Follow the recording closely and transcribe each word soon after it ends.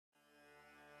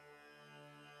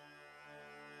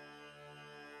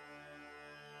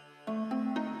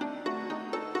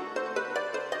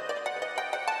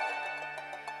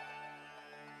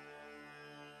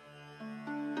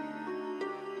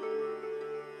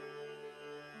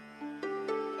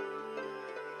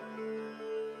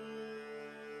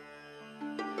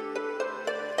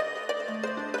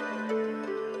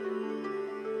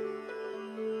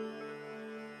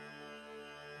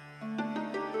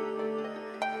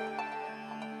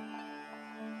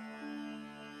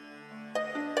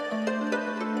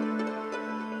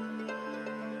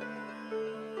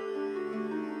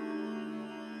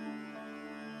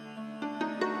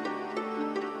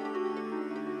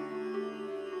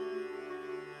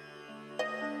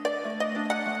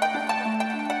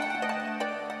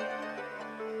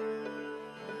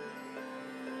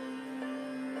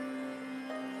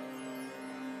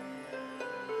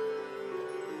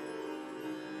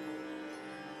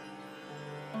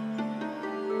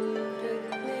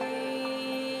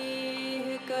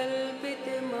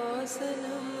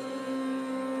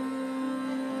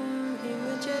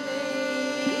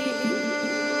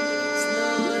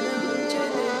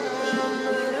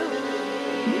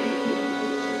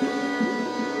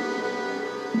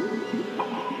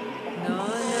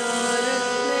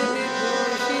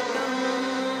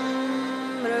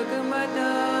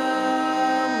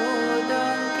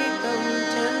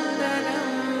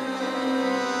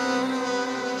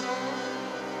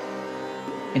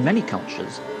In many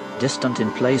cultures, distant in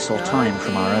place or time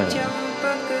from our own,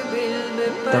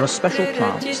 there are special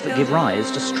plants that give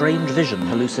rise to strange vision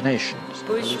hallucinations.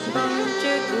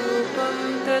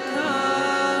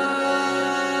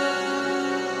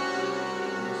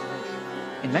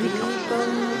 In many cultures,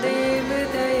 these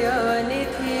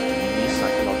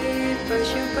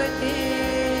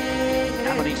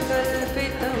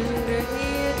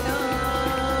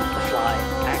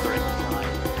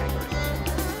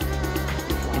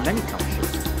in many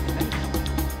cultures,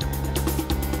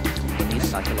 these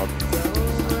psychological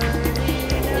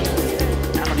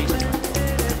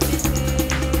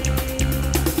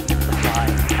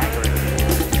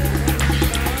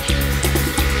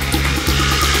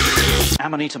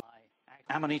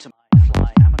Amanita,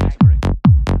 fly,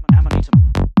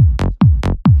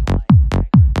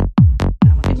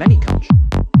 in many cultures.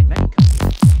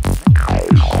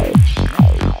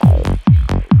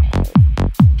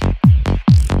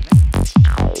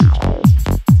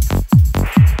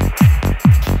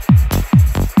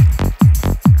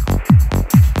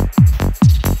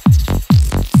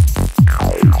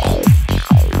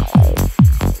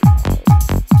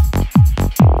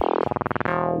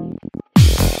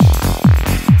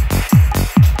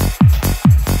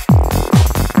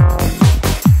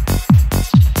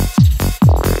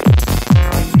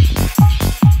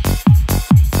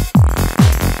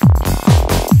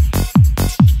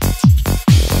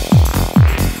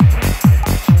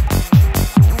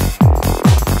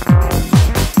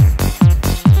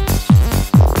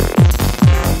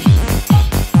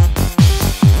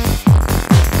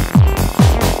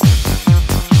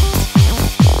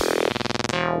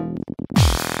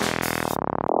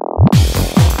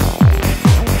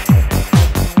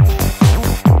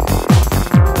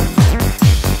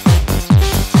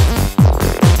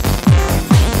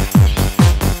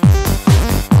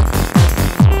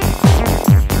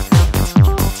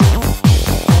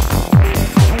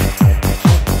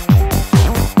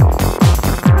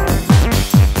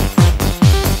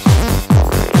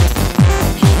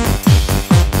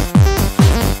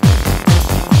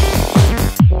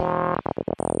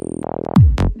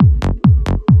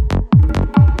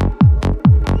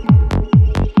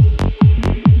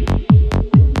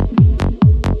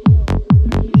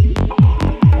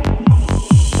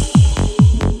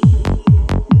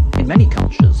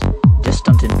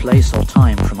 Place or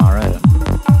time from our own,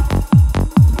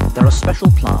 there are special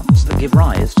plants that give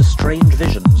rise to strange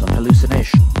visions and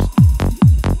hallucinations.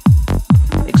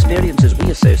 Experiences we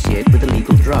associate with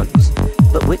illegal drugs,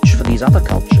 but which for these other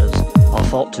cultures are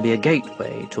thought to be a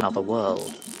gateway to another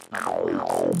world.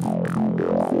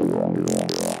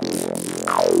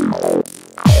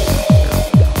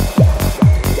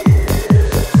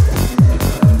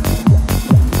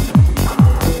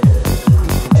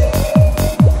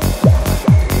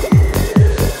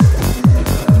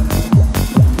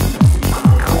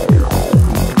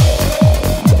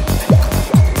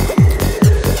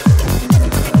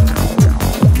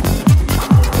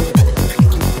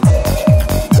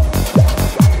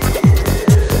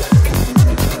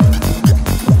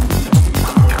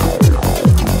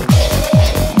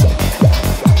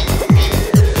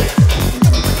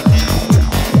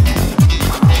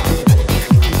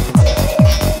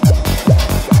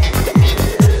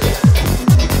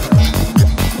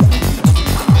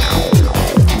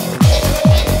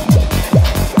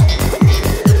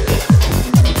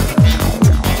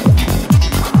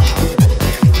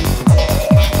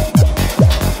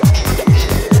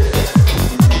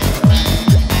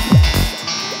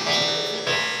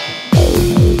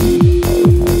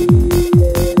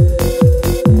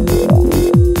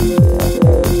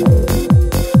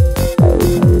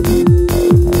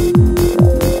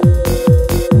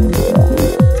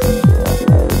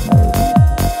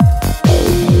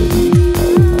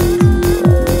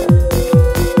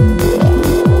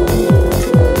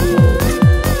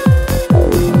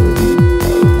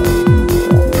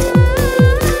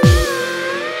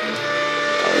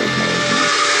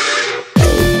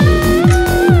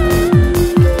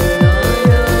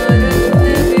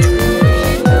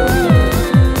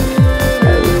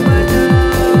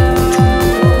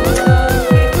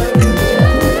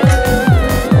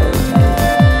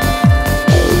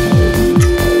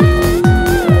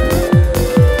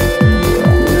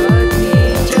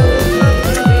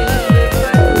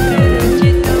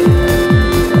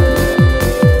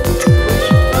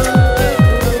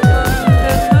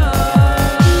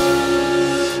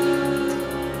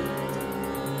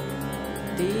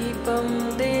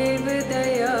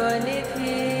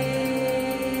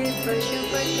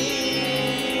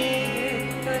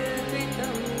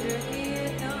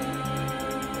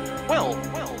 Well,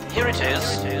 here it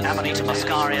is, Amanita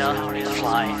muscaria, the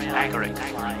fly agaric.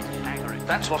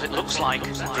 That's what it looks like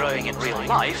growing in real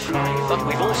life, but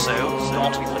we've also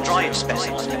got a dried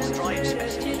specimen.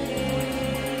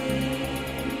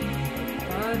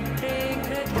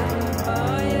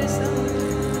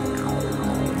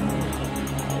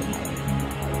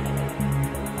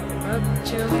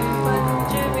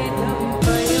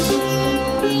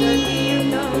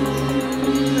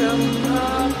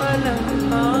 Brahma